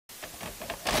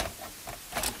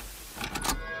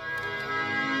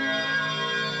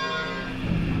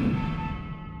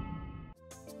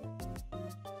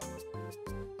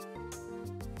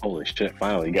shit,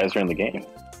 finally, you guys are in the game.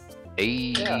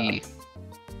 Hey. Yeah.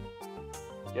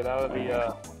 Get out of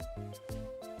the,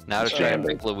 Now to try and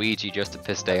pick Luigi just to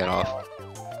piss Dan off.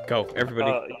 Go,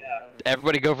 everybody. yeah.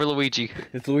 Everybody go for Luigi.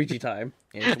 It's Luigi time.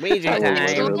 It's Luigi time.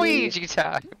 It's Luigi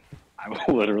time. I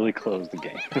will literally close the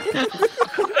game.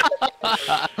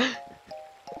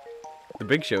 The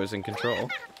big show is in control.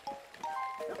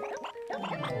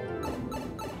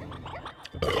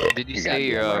 Did you say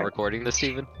you're recording this,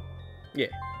 Steven? Yeah.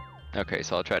 Okay,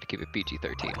 so I'll try to keep it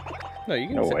PG-13. No, you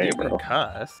can No way, you can bro.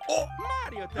 cuss. Oh,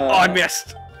 I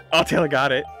missed! Oh, Taylor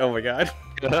got it. Oh my god.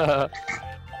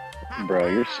 Bro,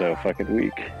 you're so fucking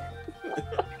weak.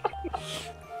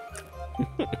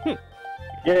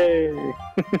 Yay!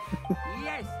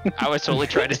 I was totally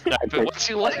trying to snipe it once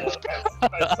you left.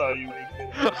 I saw you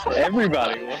making it.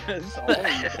 Everybody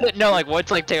was. No, like once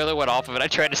like Taylor went off of it, I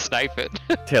tried to snipe it.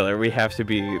 Taylor, we have to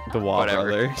be the Wall Whatever.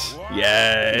 Brothers.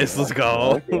 Yes, let's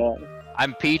go. Yeah,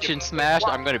 I'm Peach and Smash.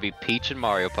 I'm gonna be Peach and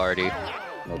Mario Party.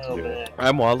 let's Oh, do man. it.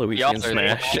 I'm Waluigi Y'all and are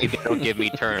Smash. the don't give me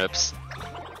turnips.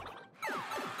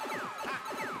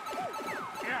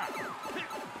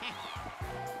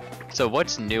 So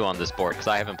what's new on this board? Because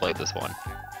I haven't played this one.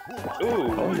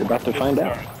 Ooh. Oh, you're about to find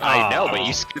out. I know, but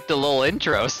you skipped a little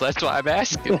intro, so that's why I'm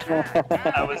asking.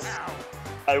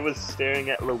 I was staring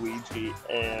at Luigi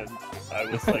and I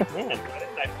was like, man, why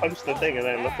didn't I punch the thing? And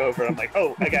I look over, I'm like,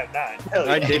 oh, I got 9. Hell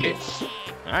yeah. I did it.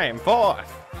 I am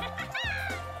fourth.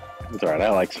 It's alright, I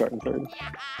like starting third.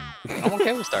 I'm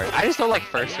okay with start. I just don't like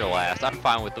first or last. I'm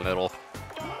fine with the middle.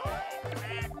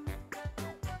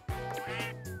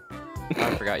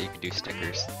 I forgot you could do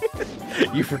stickers.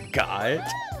 You forgot?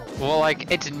 Well, like,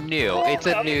 it's new. It's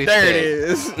a new There thing. it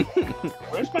is.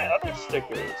 Where's my other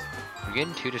stickers? I'm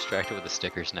getting too distracted with the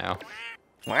stickers now.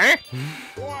 Wah.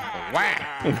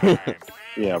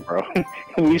 Yeah, bro.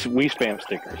 we spam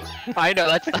stickers. I know,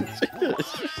 that's...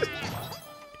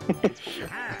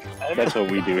 That's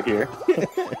what we do here.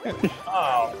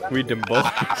 Oh, We did both.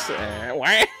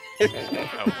 Wah.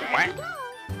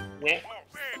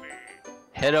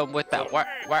 Hit him with that wah,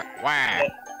 wah, wah.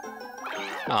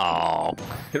 Oh,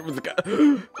 Hit him with the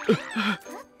gun.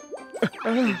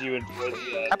 did you enjoy the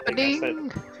thing I happening.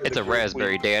 sent? It's a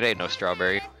raspberry, Dan. It ain't no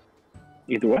strawberry.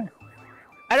 Either way.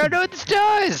 I don't know what this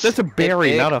does. That's a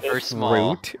berry, Big not a or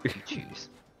small. fruit. Choose.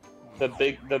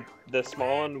 The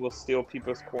small one will steal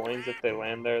people's coins if they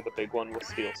land there. The big one will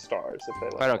steal stars if they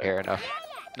land I don't there. care enough.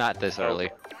 Not this early.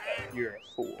 You're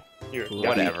a fool. You're a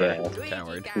Whatever.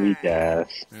 Coward. Weak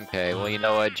ass. Okay, well, you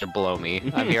know what? Just blow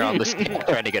me. I'm here on this game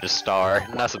trying to get a star,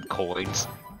 not some coins.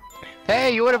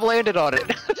 Hey, you would have landed on it.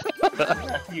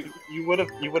 you would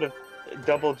have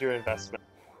doubled your investment.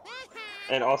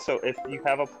 And also, if you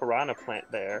have a piranha plant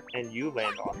there and you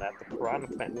land on that, the piranha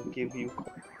plant will give you.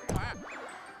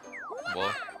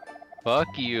 Well, fuck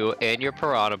you and your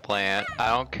piranha plant. I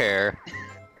don't care.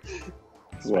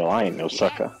 Well, I ain't no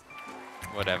sucker.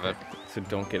 Whatever. So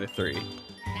don't get a 3.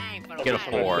 Get a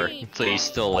 4, so you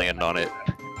still land on it.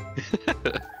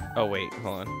 Oh wait,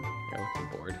 hold on. Go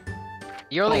with the board.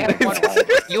 You only have one.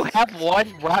 You have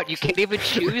one route. You can't even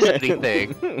choose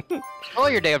anything. Roll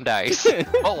your damn dice.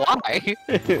 Oh, why?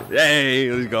 Hey,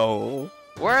 let's go.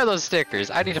 Where are those stickers?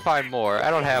 I need to find more. I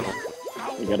don't have them.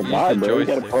 You gotta buy, bro. You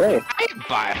gotta joystick. play. I didn't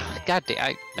buy. God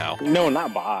damn. No. No,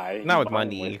 not buy. Not with Buy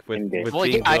money, with in-game. with Well,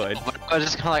 being yeah, good. I was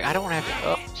just kind of like, I don't want to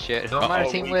have to. Oh shit. Who am I on a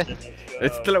team with?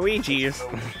 It's the Luigi's.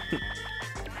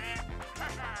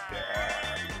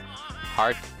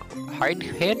 Hard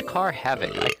hand car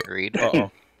havoc. I can read. Uh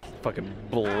oh. Fucking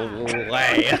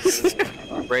blast.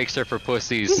 Brakes are for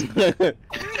pussies. Don't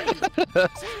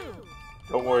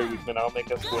worry, Weekman. I'll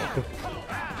make us win.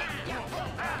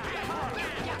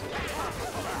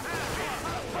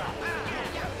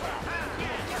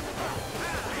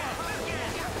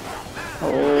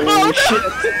 Oh,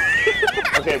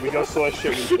 shit. Okay, we go slow as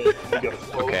shit. We go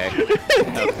slow. Okay.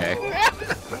 Okay.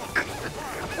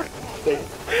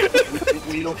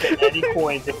 We don't get any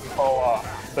coins if we fall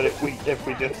off. But if we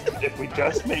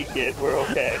just make it, we're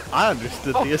okay. I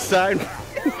understood the assignment.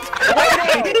 Turn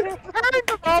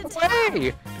the wrong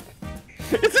way.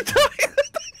 It's a tie.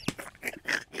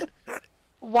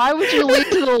 Why would you lean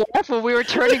to the left when we were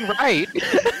turning right?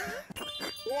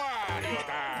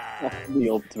 The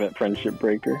ultimate friendship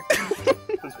breaker.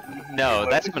 No,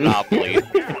 that's Monopoly.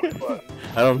 I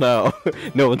don't know.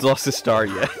 No one's lost a star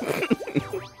yet.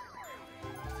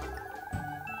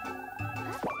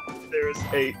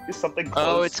 There's something close.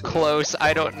 Oh, it's close.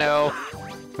 I don't know.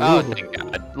 Oh, thank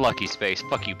God. Lucky space.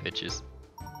 Fuck you, bitches.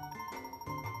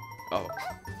 Oh.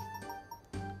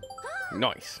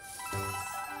 Nice.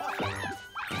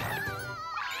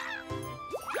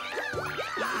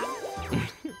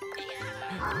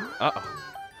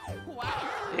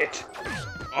 Hit.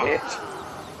 Hit.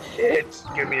 Hit.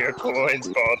 Give me your coins,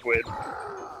 Baldwin.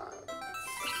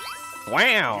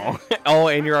 Wow! Oh,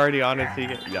 and you're already on it. So you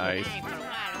get... Nice.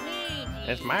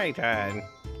 It's my turn.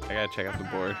 I gotta check out the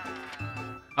board.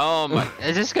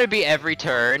 Is this gonna be every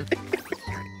turn?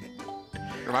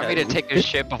 Remind me to take this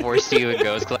shit before Steven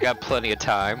goes, cause I got plenty of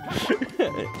time.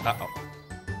 Uh-oh.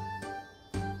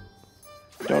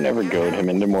 Don't ever goad him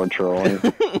into more trolling.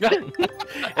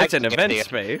 It's an event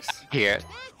space. Here.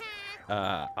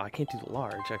 I can't do the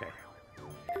large. Okay.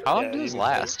 How long does this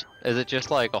last? Is it just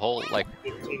like a whole, like,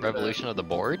 revolution of the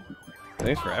board? I think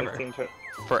it's forever.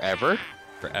 Forever?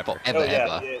 Forever. Ever, Oh,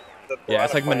 ever. Yeah,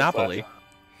 it's like Monopoly.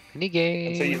 Mini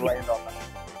game. Until you land on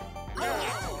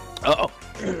that. Uh-oh.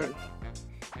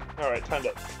 Alright, time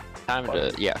to...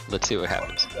 Yeah, let's see what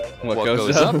happens. What What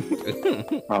goes, goes up?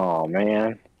 Oh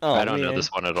man. Oh, I don't know man.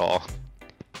 this one at all.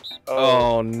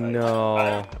 Oh, no.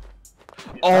 Oh,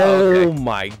 Oh okay.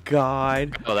 my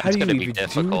god. Oh, that's How do you gonna be even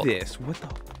difficult. do this? What the...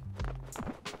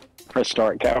 Press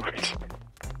start, coward.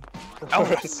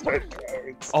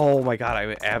 Oh my god,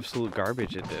 I'm absolute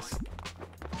garbage at this.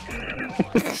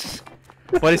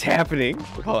 What is happening?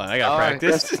 Hold on, I gotta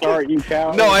Press practice. start, you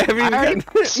coward. No, I haven't I even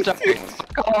Stop it.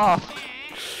 Fuck off.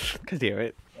 God damn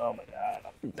it. Oh my god.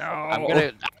 No.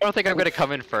 I don't think I'm gonna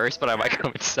come in first, but I might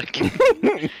come in second.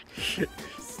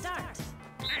 Start.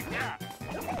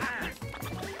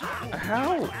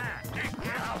 How?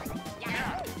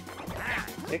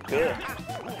 Get good.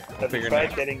 Have you Figuring tried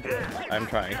out. getting good? I'm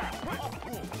trying.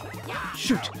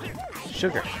 Shoot!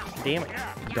 Sugar. Damn it.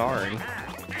 Darn.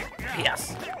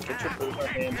 Yes. Get your boomer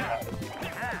hand out.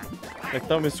 My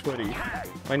thumb is sweaty.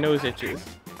 My nose itches.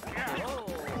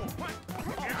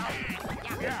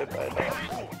 Get hit by a dog.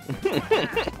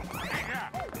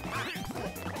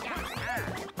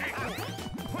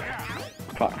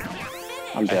 Fuck.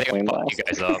 I'm I think definitely I'm in fucking last. you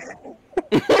guys up.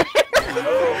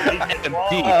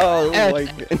 Oh my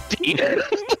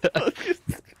god.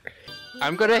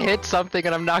 I'm gonna hit something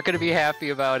and I'm not gonna be happy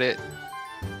about it.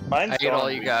 Mine's I hate all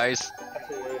gone. you guys. Don't have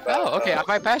to worry about Oh, okay, I that.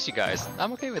 might pass you guys.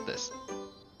 I'm okay with this.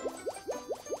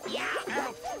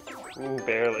 Ooh,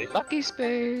 barely. Lucky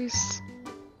space.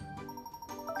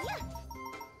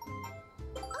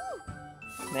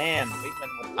 Man, Wakeman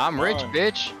with the I'm rich, fun.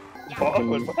 bitch.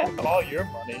 Baldwin, what happened to all your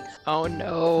money? Oh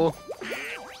no.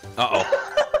 Uh-oh.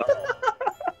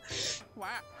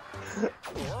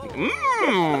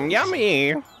 Mmm,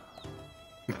 yummy.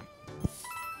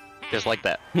 Just like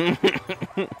that.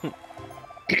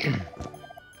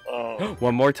 Oh,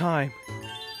 One more time.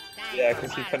 yeah,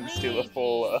 because he couldn't steal a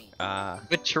full,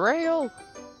 Betrayal.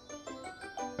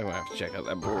 I'm gonna have to check out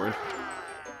that board.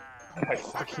 I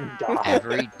fucking died.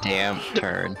 Every damn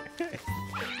turn. Okay.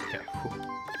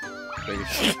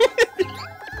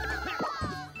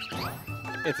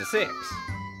 It's a 6.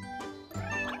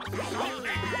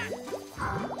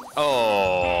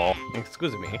 Oh.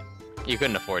 Excuse me. You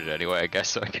couldn't afford it anyway, I guess,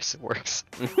 so I guess it works.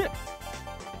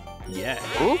 Yeah.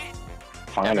 Ooh.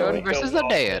 Finally. Everyone versus the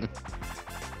Dan.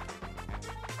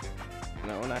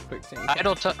 No, not quick thing.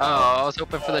 Title oh, I was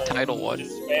hoping for the title one.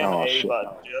 Just spam Oh, A shit.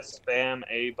 button. Just spam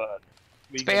A button.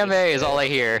 We can Spam just A is all I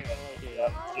hear.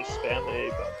 Yep, just spam A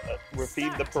button. We're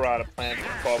feeding the piranha plant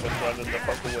and Baldwin's running the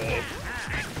fuck away.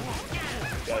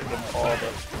 Gotta give him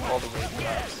all the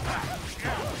raindrops.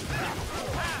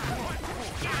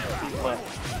 Keep him up.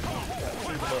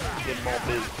 Keep him up. Get him all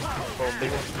big. All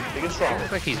big and strong.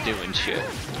 Looks like he's doing shit.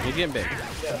 He's getting big.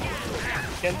 Yeah.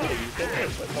 Can't do it. You can't do it.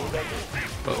 That's all we gotta do.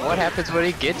 But what happens when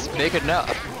he gets big enough?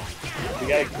 We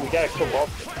gotta kill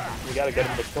Baldwin. We gotta get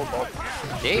him to kill Baldwin.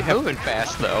 He ain't moving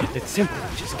fast though. It's simple.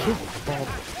 Just kill the ball.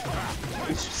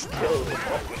 He's just killing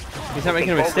Baldwin. He's not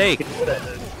making a Baldwin's mistake. good at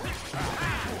it.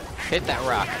 Hit that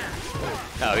rock.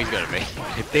 Oh, he's gonna be.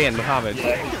 It's Dan Muhammad.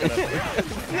 Yeah, he's gonna get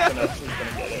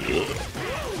it.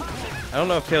 I don't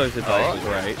know if Taylor's advice is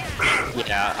right.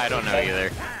 Yeah, I don't know either.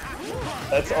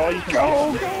 That's all you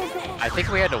can do. I think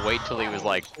we had to wait till he was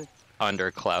like under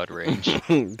cloud range.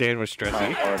 Dan was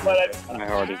stressing. My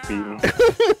heart is beating.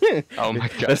 Oh my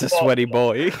god. That's a sweaty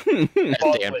boy. As Dan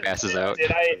Baldwin, passes out.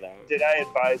 Did I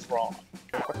advise wrong?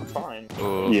 Fucking fine.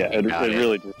 Ooh, Yeah, it got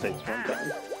really just takes one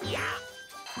time.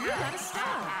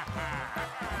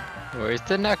 Where's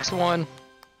the next one?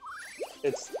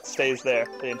 It stays there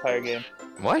the entire game.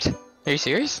 What? Are you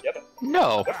serious? Yep.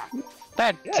 No.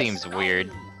 That Yes. seems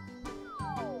weird.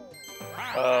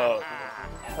 Oh,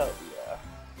 hell yeah.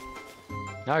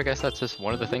 No, I guess that's just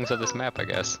one of the things of this map, I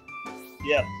guess.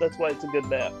 Yeah, that's why it's a good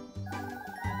map.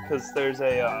 Because there's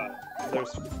a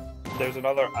there's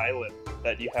another island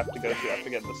that you have to go to after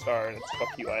getting the star, and it's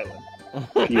Fuck You Island.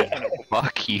 Yeah,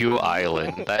 Fuck you,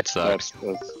 island. That sucks.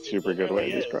 that's a super good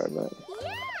way to describe that.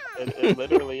 It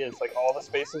literally is. Like, all the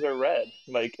spaces are red.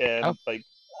 Like, and, Oh. like,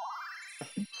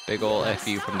 Big ol' F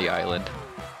you from the island.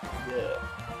 yeah.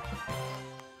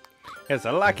 It's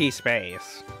a lucky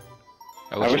space.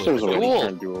 I wish there was a way to duel.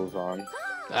 turn duels on.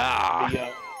 Ah,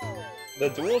 The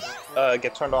duels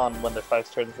get turned on when there's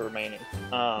 5 turns remaining.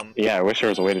 Yeah, I wish there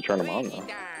was a way to turn them on though.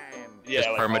 just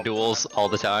like, permaduels all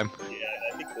the time. Yeah,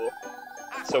 that'd be cool.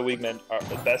 So we meant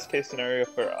the best case scenario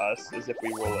for us is if we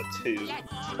roll a 2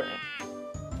 turn.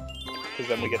 Because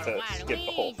then we get to skip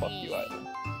the whole fuck you island.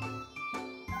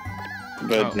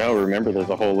 But no, remember there's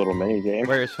a whole little mini game.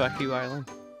 Where is Fuck You Island?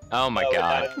 Oh my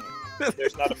god.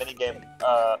 There's not a mini game.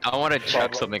 I want to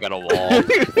chuck something at a wall.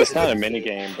 It's not a mini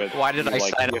game, but Why did I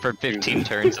like, sign you up for have to choose 15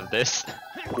 turns of this?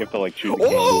 You have to like choose a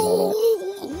candy and all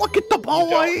Oh, look at the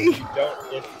boy!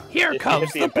 Here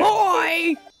comes the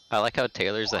boy! I like how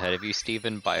Taylor's ahead of you,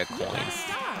 Steven, by a coin.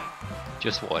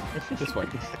 Just one. Just one.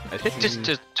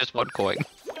 Just one coin.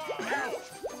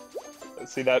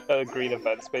 See that green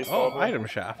event space? Oh, bubble? item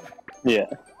shop. that. Yeah.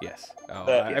 Yes. Oh,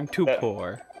 That- I'm too that-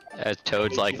 poor. As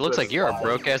Toad's like, looks like you're a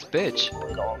broke ass bitch.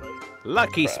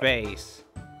 Lucky Crap. space.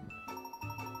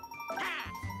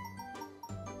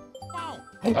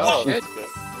 Oh, shit. that's good.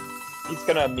 He's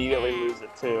gonna immediately lose it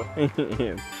too.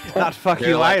 Not Fuck They're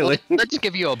You like, Island. let's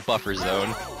give you a buffer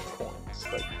zone.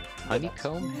 Points, like,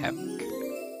 Honeycomb havoc.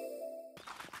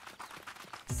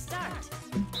 Start.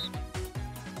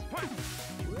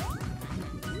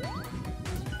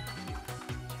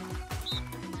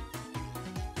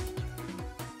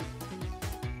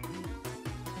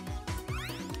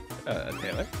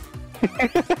 Taylor? I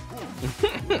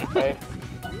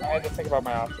had to think about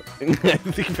my options.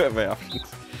 Think about my options.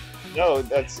 No,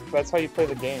 that's how you play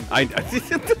the game.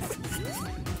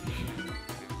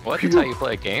 What? That's how you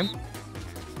play a game?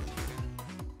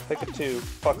 Pick a 2.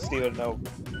 Fuck Steven, no.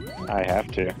 I have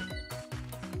to.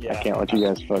 Yeah. I can't let you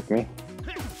guys fuck me.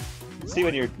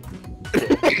 Steven, you're.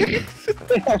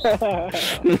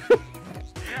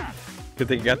 Good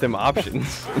thing you got them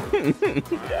options.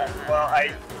 Yeah. Well,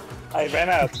 I ran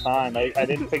out of time. I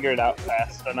didn't figure it out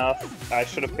fast enough. I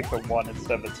should have picked a 1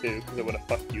 instead of a 2 because it would have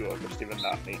fucked you over, Steven,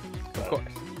 not me. Of course.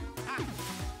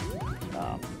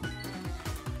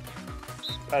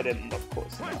 I didn't look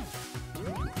close enough.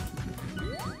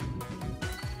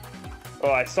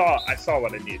 Oh, I saw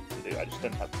what I needed to do. I just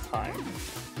didn't have the time.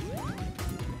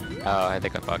 Oh, I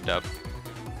think I fucked up.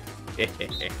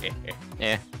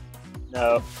 Yeah,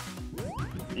 No.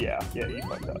 Yeah, you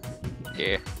fucked up.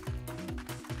 yeah.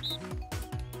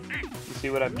 You see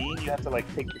what I mean? You have to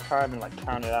like take your time and like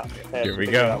count it out in your head. Here we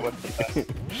figure go. out what's the best.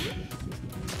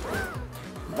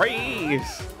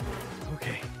 Raise!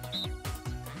 Okay.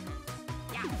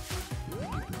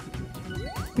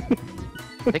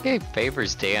 I think he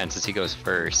favors Dan since he goes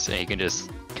first, and he can just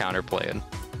counterplay it.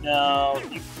 No,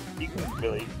 you can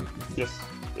really just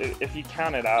if you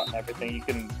count it out and everything, you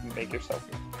can make yourself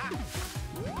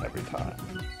every time.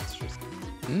 It's just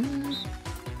Mm.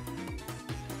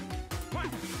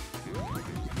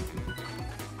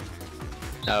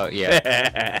 Oh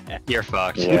yeah, you're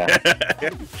fucked. Yeah.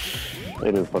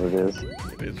 It is what it is.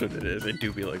 It is what it is. It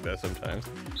do be like that sometimes.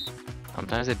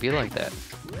 Sometimes it'd be like that.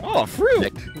 Oh,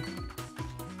 fruit!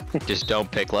 Just don't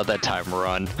pick, let that time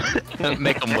run.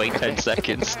 Make them wait 10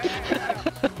 seconds.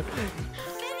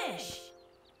 Finish.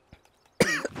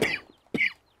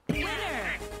 Winner.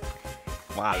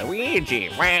 Waluigi!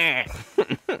 Wah!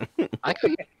 I like how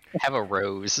you have a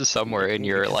rose somewhere in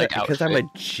your like Because outfit. I'm a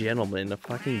gentleman, a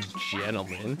fucking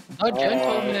gentleman. A I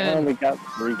gentleman. only got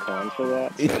 3 coins for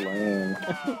that. So lame.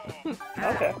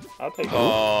 okay. I'll take it.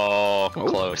 Oh,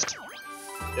 close.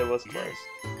 It was close.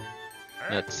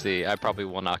 Let's see. I probably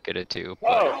will not get it too. But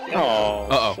Oh, Oh,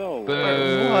 Uh-oh. so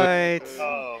Boo. What?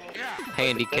 oh,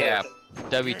 handicap.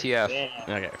 WTF. damn.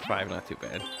 Okay, 5, not too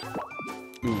bad.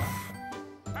 Oof.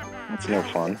 That's no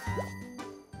fun.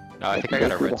 No, I think I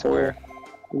got a red square.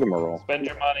 Give him a roll. Spend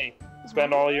your money.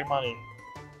 Spend all your money.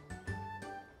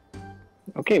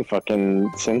 Okay,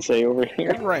 fucking sensei over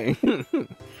here. Right.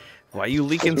 Why you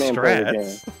leaking This man played the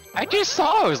strats? I just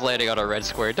saw I was landing on a red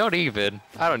square. Don't even.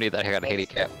 I don't need that. I got a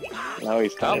handicap. Now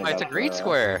he's Oh, talking it's a about, green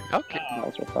square. Okay.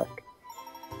 That's what fuck.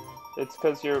 It's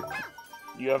because you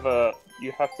have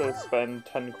to spend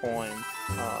 10 coins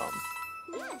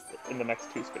in the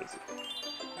next 2 spaces.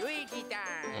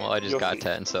 Well, I just You'll got see.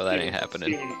 10, so that ain't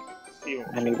happening. Steven,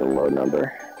 I need a low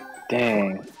number.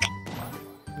 Dang.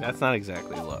 That's not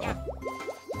exactly low.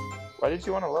 why did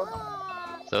you want to load them?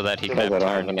 So that he Because can have I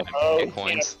don't have turn enough. Oh, get you can't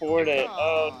coins. afford it.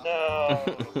 Oh no.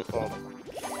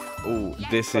 Oh,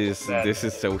 this is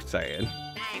so sad.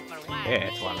 Yeah,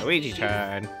 it's Waluigi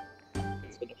turn.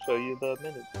 It's gonna show you the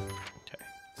minute. Okay,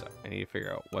 so I need to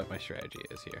figure out what my strategy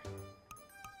is here.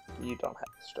 You don't have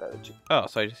the strategy. Oh,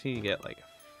 so I just need to get like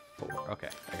 4. Okay,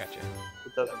 I got you.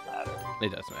 It doesn't matter.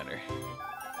 It does matter.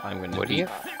 I'm gonna What do you-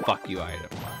 fuck you item.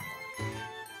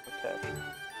 Okay.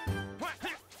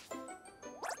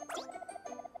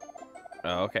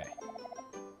 Oh, okay.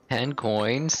 10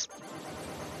 coins.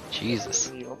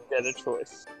 Jesus. You don't get a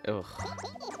choice. Ugh.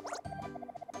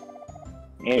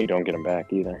 Yeah, you don't get them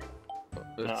back either.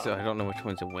 No. So I don't know which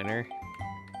one's a winner.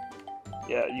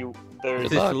 Yeah, there's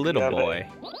This luck. little you have boy.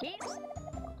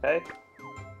 Okay.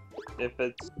 If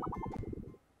it's...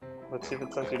 Let's see if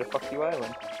it sends you to Fuck You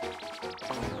Island.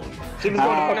 Steven's going to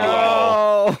Fuck You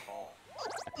Island. No!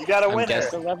 You got a I'm winner. guessing-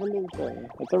 It's a revolution.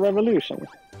 It's a revolution.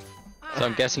 So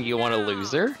I'm guessing you want a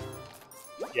loser?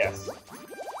 Yes.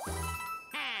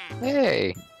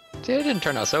 Hey, it didn't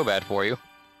turn out so bad for you.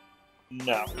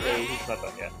 No, he's not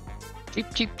done yet.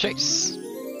 Cheap chase.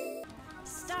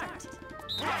 Start.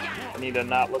 I need to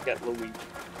not look at Luigi.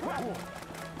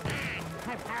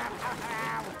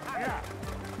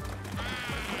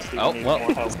 Steven Oh, needs well.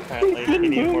 more help, apparently. He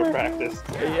needs more practice.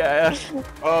 Yeah.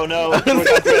 Oh no!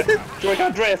 Joy-Con drift!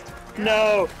 Joy-Con drift!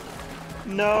 No!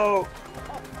 No!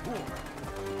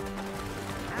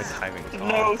 The timing's No!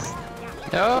 off.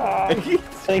 No,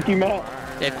 Thank you,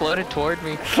 Matt. it floated toward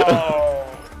me. Oh!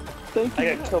 Thank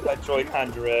I you. got killed by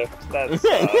Joy-Con drift. That's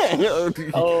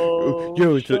Oh,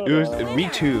 Yo, shut up. me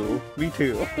too. Me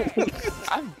too.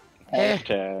 I'm, eh,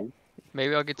 Hashtag.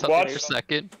 maybe I'll get something Watch- in a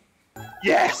second.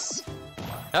 Yes!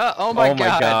 Oh my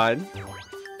god.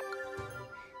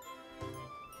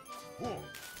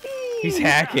 He's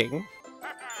hacking.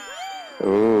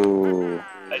 Ooh.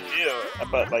 I do,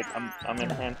 but like I'm in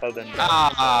handheld and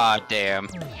Ah, damn.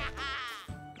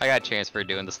 I got a chance for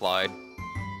doing the slide.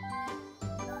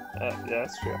 yeah,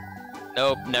 that's true.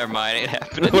 Nope, never mind, it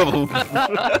happened.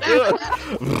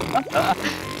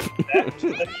 Back to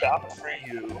the shop for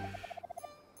you.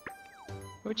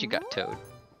 What you got, Toad?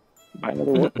 Buy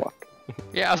another warp block.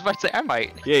 Yeah, I was about to say, I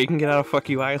might. Yeah, you can get out of Fuck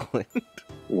You Island.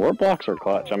 Warp blocks are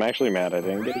clutch. I'm actually mad I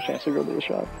didn't get a chance to go to the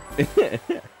shop.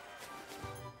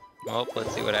 Well,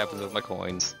 let's see what happens with my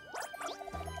coins.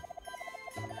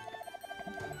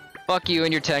 Fuck you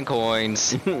and your 10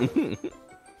 coins.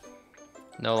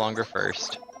 No longer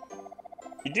first.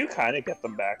 You do kind of get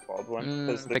them back, Baldwin.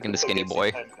 'cause Picking the crystal skinny gives you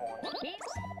boy. 10 coins.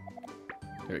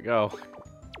 Here we go.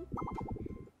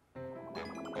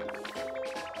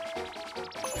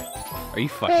 Are you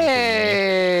fucking kidding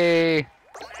Hey!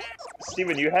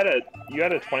 Steven, you had a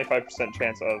 25%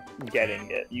 chance of getting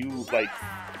it. You like me?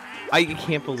 I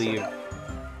can't believe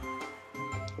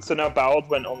so now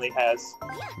Baldwin only has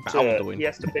Baldwin. he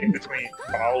has to pick between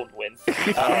Baldwin.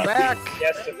 I'm back. He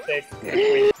has to pick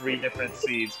between 3 different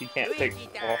seeds. He can't pick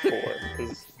all 4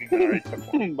 because we already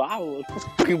took one. Wow.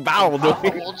 Fucking Baldwin.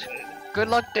 Bold. Good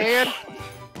luck, Dan.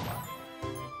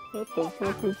 What the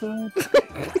fuck was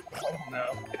that? No.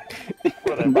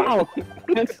 Whatever. Wow.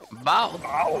 Bald.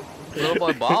 Bald. Little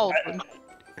boy Baldwin.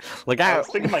 Like I I was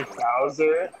thinking like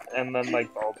Bowser and then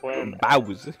like Baldwin.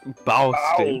 Bowser.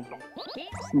 Bowston.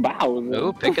 Wow.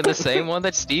 Ooh, picking the same one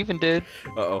that Steven did.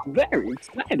 Uh-oh. Very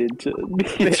excited to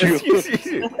meet you.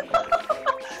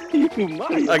 You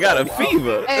might. I got a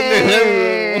fever.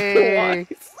 Hey!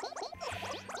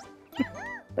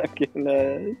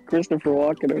 Fucking Christopher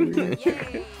Walken over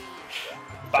here.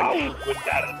 Baldwin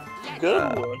got a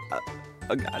good one.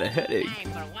 I got a headache.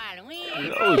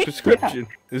 Oh, prescription.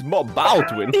 There's more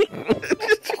Baldwin.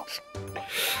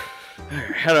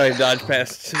 How do I dodge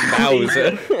past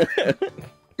Bowser?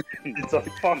 It's a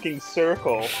fucking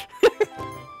circle.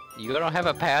 You don't have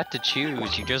a path to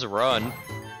choose, you just run.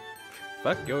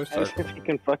 Fuck your As circle. if you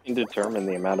can fucking determine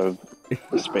the amount of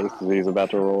space that he's about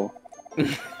to roll.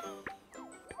 It's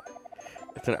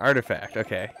an artifact.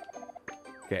 Okay.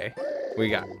 Okay. We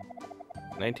got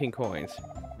 19 coins.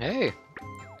 Hey.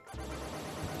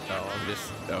 So I'm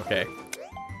just okay.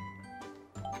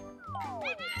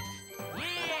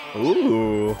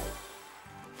 Ooh.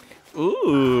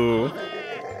 Ooh.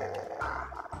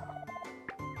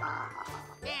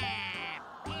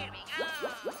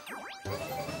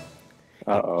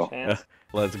 Uh-oh. Chance.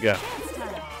 Let's go.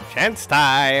 Chance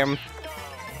time.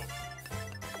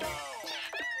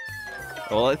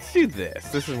 Well, let's do this.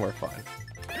 This is more fun.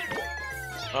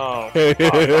 Oh.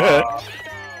 Oh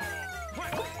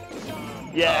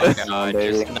Yes. god,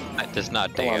 baby. just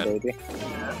not Come on, Dan. baby.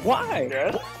 Why?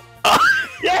 Yes.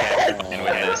 Yes. And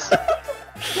with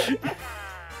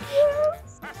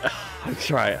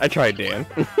this. I tried, Dan.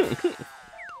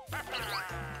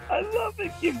 I love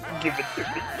it. Give it to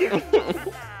me. Give it to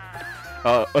me. You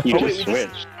Oh, just wait, we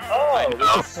switched. Oh, we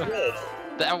just switched.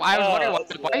 I was wondering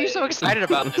that's why are you so excited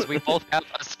about this? We both have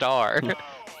a star.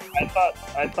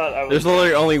 I thought I was. There's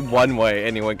literally only one way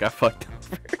anyone got fucked over.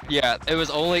 Yeah, it was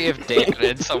only if David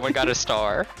and someone got a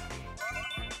star.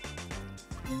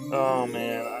 Oh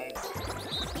man.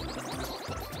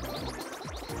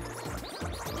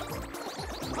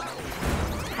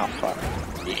 Oh, fuck.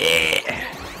 Yeah.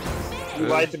 You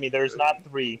lied to me. There's not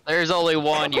 3. There's only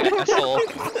one, you asshole.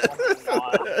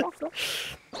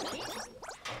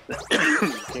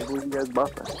 Can't believe you guys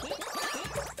buffer.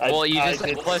 Well, you just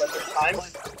did, plus-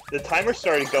 the timer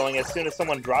started going as soon as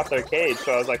someone dropped their cage,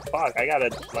 so I was like, "Fuck, I gotta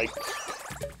like."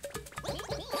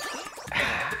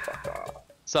 Fuck off.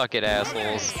 Suck it,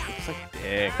 assholes.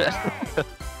 Dick.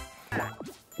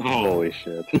 Holy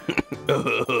shit.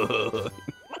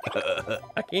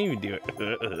 I can't even do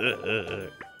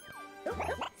it.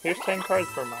 Here's 10 cards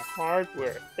for my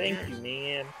hardware. Thank you,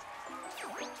 man.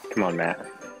 Come on, Matt.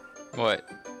 What?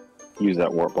 Use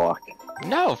that warp block.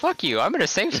 No, fuck you. I'm in a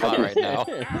safe spot right now.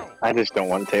 I just don't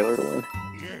want Taylor to win.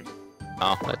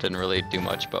 Oh, that didn't really do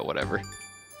much, but whatever.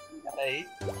 Hey.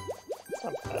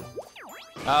 Not bad.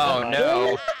 Oh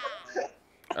no.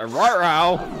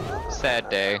 Row. Sad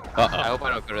day. Uh-oh. I hope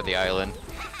I don't go to the island.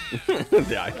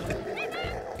 The island.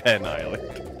 Penn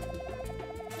Island.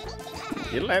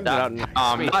 You landed out in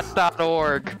space. Not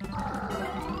 .org.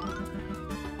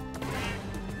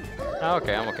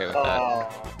 Okay, I'm okay with that. Oh,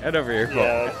 Head over here.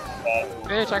 yeah.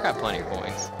 Bitch, I got plenty of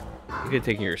coins. You could have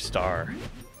taken your star.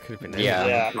 Could have been Yeah,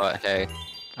 Yeah. but hey,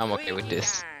 I'm okay with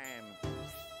this.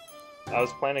 I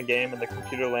was playing a game and the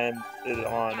computer landed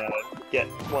on get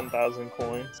 1,000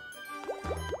 coins.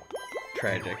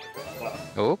 tragic.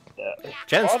 Oh.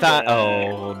 Jen's time.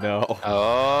 Oh no.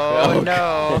 Oh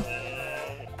no.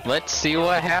 Let's see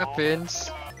what happens.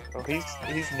 Oh, he's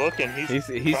looking. He's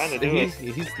He's trying to do it.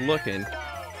 he's looking.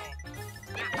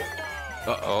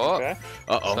 Uh-oh. Okay.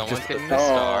 Someone's getting the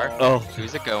star. Oh.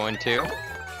 Who's it going to?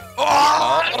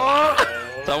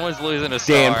 Oh! Someone's losing a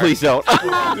star. Dan, please don't.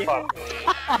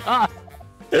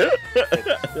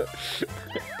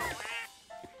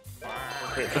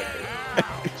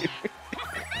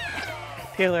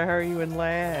 Taylor, how are you in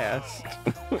last?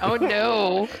 Oh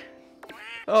no.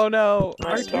 Oh no.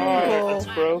 My Our star, table. it's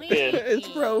broken. It's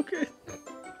broken.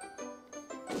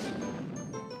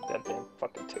 Goddamn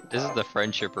fucking TikTok. This is the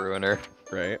friendship ruiner.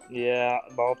 Right. Yeah,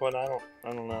 Baldwin. I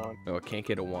don't know. Oh, I can't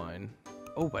get a 1.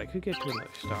 Oh, but I could get to another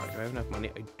star. Do I have enough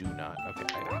money? I do not.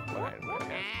 Okay, I don't. What item do I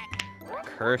have?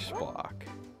 Curse block.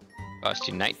 Cost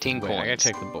you 19 Wait, coins. I gotta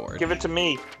check the board. Give it to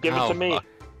me. Give it Oh, to me. fuck.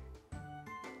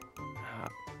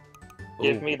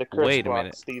 Give Ooh, me the curse wait a block,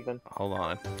 minute. Steven. Hold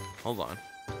on. Hold on.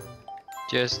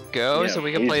 Just go Yeah, so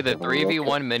we can he's play the gonna look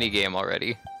 3v1 minigame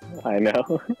already. I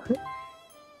know.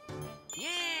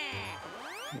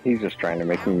 He's just trying to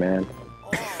make me mad.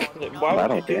 Why I would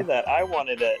don't you do care. that? I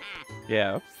wanted it.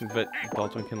 Yeah, but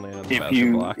Baldwin can land on the If bastard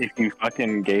you block.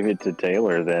 fucking gave it to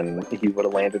Taylor, then he would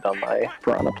have landed on my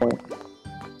piranha plant.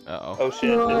 Uh-oh. Oh shit.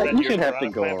 No, Is that you your should have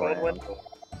to piranha go plant, Baldwin? around.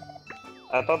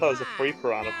 I thought that was a free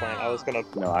piranha plant. I was gonna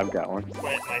No, I've got one.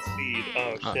 plant my seed.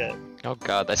 Oh Huh. shit. Oh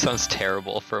god, that sounds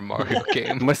terrible for a Mario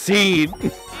game. My seed!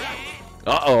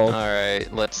 Uh-oh.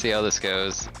 Alright, let's see how this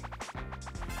goes.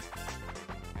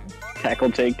 Tackle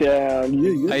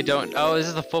takedown. Yeah. I don't. Oh, this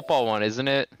is the football one, isn't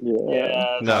it?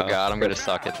 Yeah. No. Oh god, I'm gonna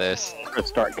suck at this. Let's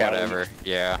start counting. Whatever.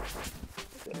 Yeah.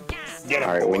 Get him.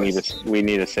 All right, we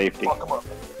need a safety. Fuck him up.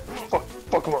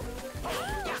 Fuck him up.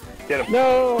 Get him.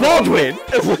 No. Baldwin!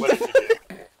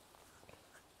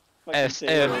 What did you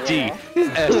do? SMD.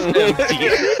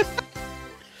 SMD.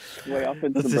 Way off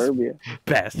in This is- suburbia.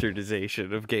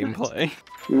 Bastardization of gameplay.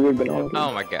 We would have been on.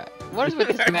 Oh my god. What is with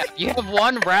this map? You have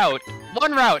one route.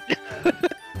 One route.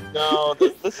 No,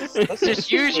 this is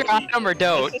Just use your strategic. item or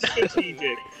don't. This is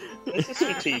strategic. This is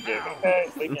strategic. Okay,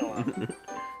 leave me alone.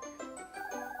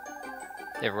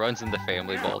 It runs in the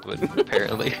family, Baldwin,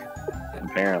 apparently.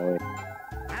 Apparently.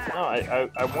 No,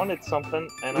 I wanted something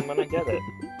and I'm gonna get it.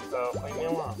 So leave me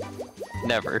alone.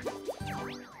 Never.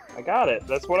 I got it.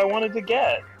 That's what I wanted to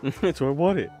get. That's what I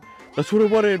wanted. That's what I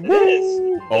wanted. It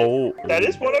is. Oh. That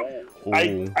is what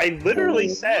I literally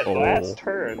said Oh. last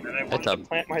turn that I wanted That's to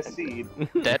plant my seed.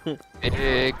 That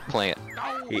big plant.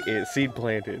 He is seed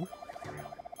planted.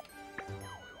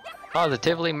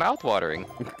 Positively mouthwatering.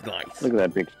 Nice. Look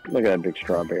at that big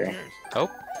strawberry. Oh.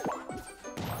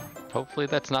 Hopefully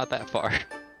that's not that far.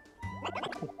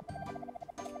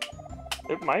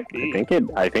 It might be.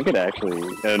 I think it actually.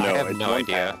 No, I have it's no one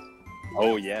idea. pass.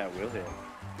 Oh yeah, we'll hit.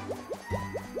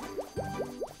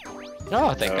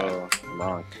 Oh, thank god. Oh, come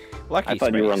on. Lucky I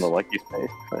thought you were on space. the lucky space.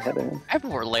 I had it. I've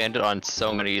landed on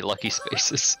so many lucky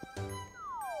spaces.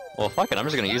 Well, fuck it, I'm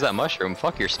just gonna use that mushroom.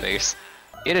 Fuck your space.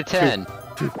 8 of 10.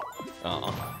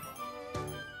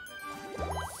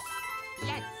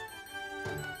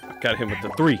 Got him with the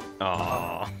 3.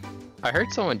 Aw. I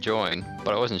heard someone join,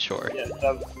 but I wasn't sure. Yeah,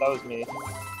 that was me.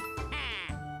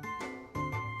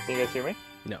 Can you guys hear me?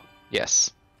 No.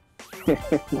 Yes.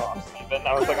 Oh, Steven.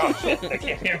 I was like, oh shit, they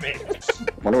can't hear me.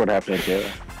 Wonder what happened to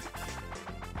Taylor.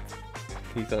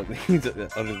 He's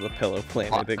under the pillow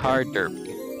playing it again. Hard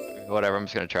derp. Whatever, I'm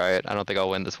just gonna try it. I don't think I'll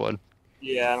win this one.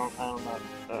 Yeah, I don't know.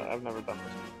 I've never done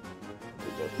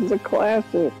this. It's a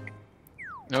classic.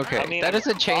 Okay, I mean, that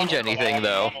doesn't change anything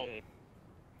though.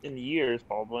 In years,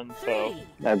 Baldwin. So.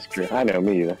 That's true. I know,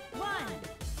 me either.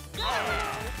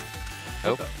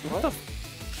 Nope. What the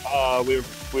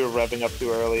We were revving up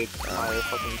too early.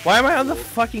 Why am I on the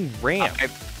fucking ramp?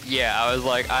 Yeah, I was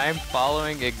like, I'm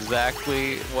following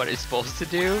exactly what it's supposed to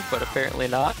do, but apparently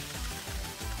not.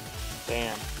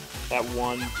 Damn. That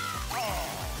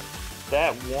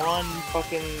one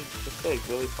fucking mistake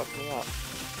really fucked me up.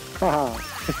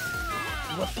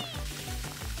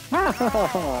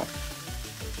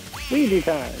 Weedy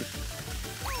time.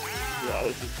 Yeah,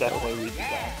 this is definitely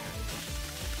redesign.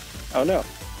 Oh no.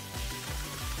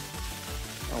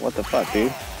 Oh, what the fuck,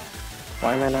 dude?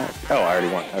 Why am I not? Oh, I already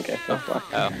won. Okay, that's why.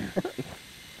 Oh.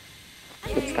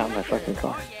 Let's stop my fucking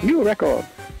car. New record.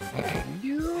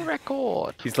 New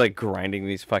record. He's like grinding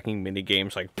these fucking mini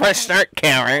games like press start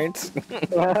cowards.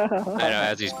 I know,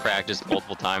 as he's practiced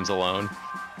multiple times alone.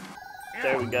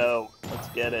 There we go. Let's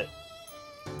get it.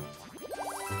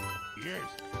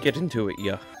 Get into it,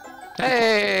 yeah.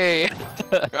 Hey!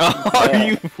 Oh,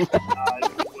 you. Fucking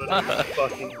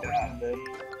got it.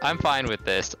 I'm fine with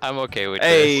this. I'm okay with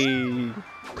this. Hey.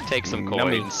 Take some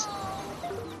Nummy. coins.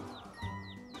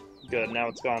 Good. Now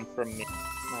it's gone from me.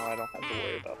 Now I don't have to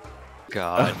worry about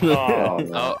God. Oh,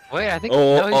 Oh, wait, I think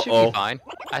Oh, no, he should uh-oh. be fine.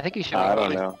 I think he should be I don't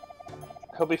fine. know.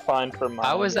 he'll be fine for mine.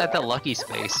 I was at the lucky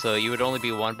space, so you would only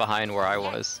be one behind where I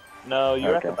was. No,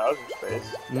 you're at the Okay. Bowser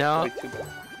space. No, That'd be too bad.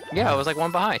 yeah, I was like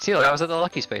one behind. See, look, I was at the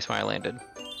lucky space when I landed.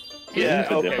 Yeah,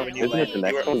 Isn't it okay, different? when you Isn't it landed, the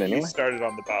next one you anyway? started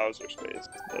on the Bowser space.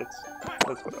 That's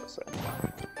what I was saying.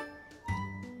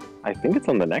 I think it's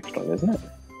on the next one, isn't it?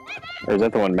 Or is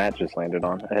that the one Matt just landed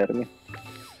on ahead of me?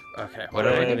 Okay, What what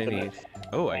am do I I gonna get? need?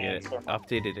 Oh, I get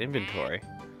updated inventory.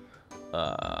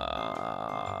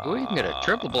 Ooh, you can get a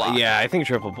triple block. Yeah, I think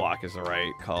triple block is the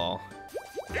right call.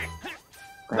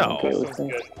 No. Okay, Sounds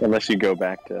good. unless you go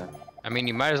back to. I mean,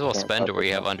 you might as well Can't spend fuck where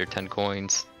you with have under 10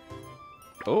 coins.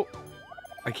 Oh,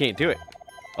 I can't do it.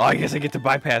 Oh, I guess I get to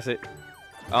bypass it.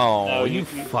 Oh, No, you you-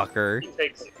 fucker. He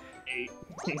takes 8.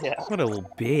 Yeah. What a little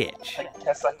bitch. I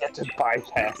guess I get to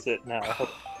bypass it now.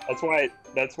 That's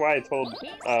why I told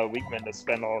Weekman to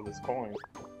spend all of his coins.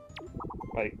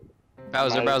 Like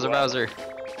Bowser, Might as Bowser, well. Bowser.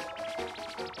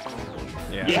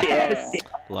 Yeah, yes.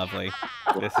 lovely.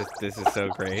 This is so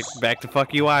great. Back to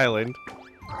Fuck You Island.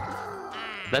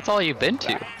 That's all you've been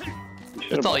to.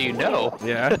 That's all you know.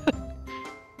 Yeah.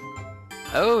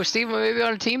 Oh, Steven may be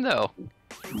on a team though.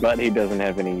 But he doesn't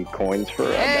have any coins for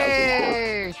Bowser's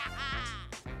Hey!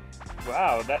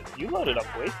 Wow, that you loaded up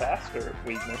way faster,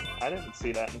 Weekman. I didn't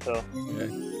see that until.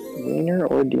 Wiener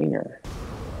or Diener?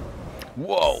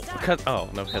 Whoa. Cut. Oh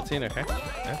no, cutscene. Okay.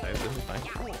 Yeah, this is fine.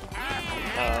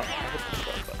 I hit the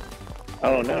start button.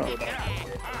 Oh no. Go down.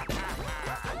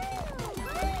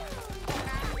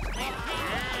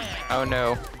 Oh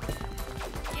no.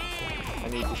 I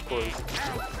need these coins.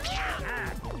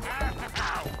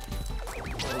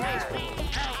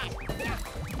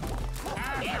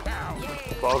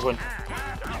 Baldwin.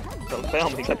 Don't fail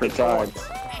me. Separate sides.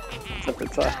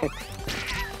 Separate sides.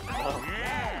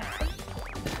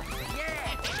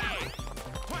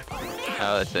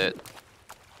 Oh, that's it.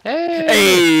 Hey!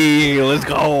 Hey, let's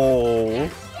go. Baldwin,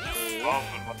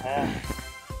 what happened?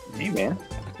 Hey man.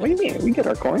 What do you mean? We get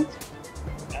our coins?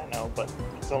 I know, but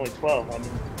it's only 12. I'm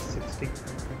 16.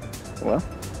 Well,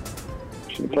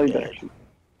 should have played better.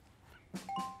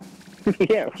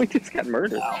 Yeah, we just got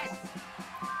murdered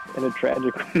in a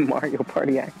tragic Mario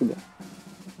Party accident.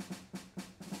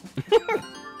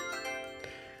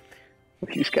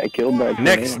 We just got killed by a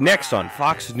tornado. Next on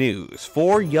Fox News,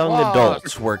 4 young Whoa.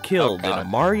 adults were killed Oh, in a God.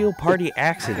 Mario Party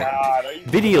accident. God, are you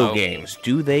Video No. games,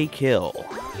 do they kill?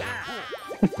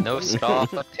 No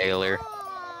stop, Taylor.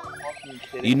 fucking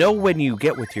kidding? You know when you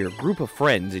get with your group of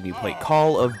friends and you play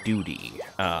Call of Duty,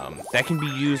 that can be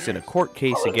used in a court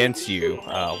case against you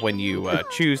when you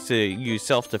choose to use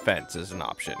self-defense as an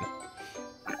option.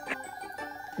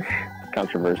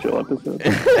 Controversial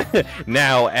episode.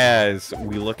 Now, as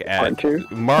we look at Part two?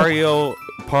 Mario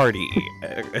Party,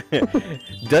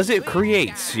 does it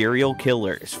create serial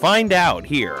killers? Find out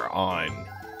here on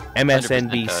 100%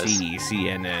 MSNBC,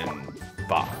 CNN,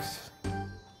 Fox.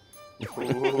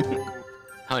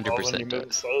 100%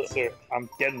 does. Closer. I'm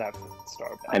getting that star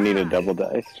back. I need a double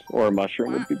dice or a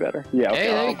mushroom would be better. Yeah. Hey,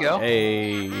 there you go.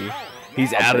 Hey,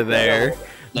 he's I'll out of take that. there.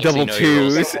 Next Double thing you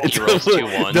know, he twos. rolls two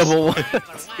ones. Double ones.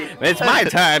 It's my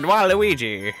turn,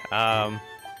 Waluigi.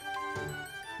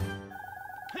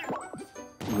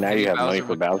 Now you have money Bowser for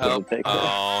would Bowser help. to take it.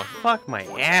 Oh, Fuck my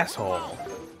asshole.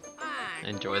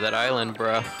 enjoy that island,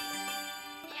 bro.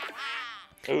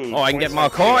 Ooh, Oh, I can get 20 more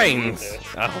seconds. coins.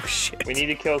 Oh shit. We need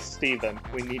to kill Steven.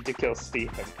 We need to kill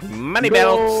Steven. Money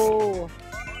belts. No!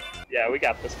 Yeah, we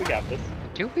got this. We got this.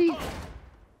 Do we?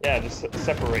 Yeah, just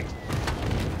separate.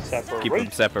 Keep them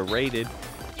separated.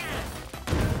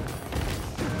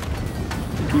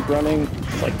 Keep running.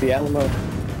 It's like the Alamo.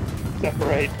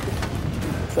 Separate.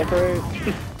 Separate.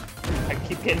 I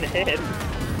keep getting hit.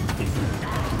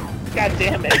 God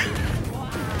damn it.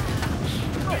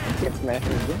 Get smashed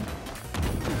again.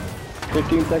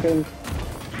 15 seconds.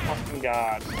 Fucking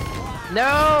God.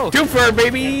 No! Twofer,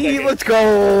 baby! Let's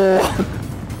go!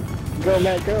 Go,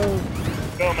 Matt, go.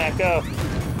 Go, Matt, go.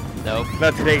 Nope.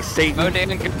 Not today, Satan. Oh, Dan,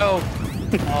 go!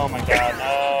 Oh my God,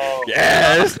 no.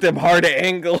 Yes, them hard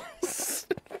angles.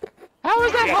 How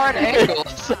is that hard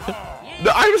angles?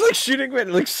 No, I was like shooting at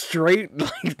like straight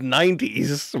like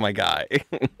 90s, my guy.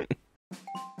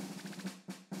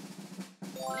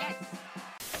 Yes.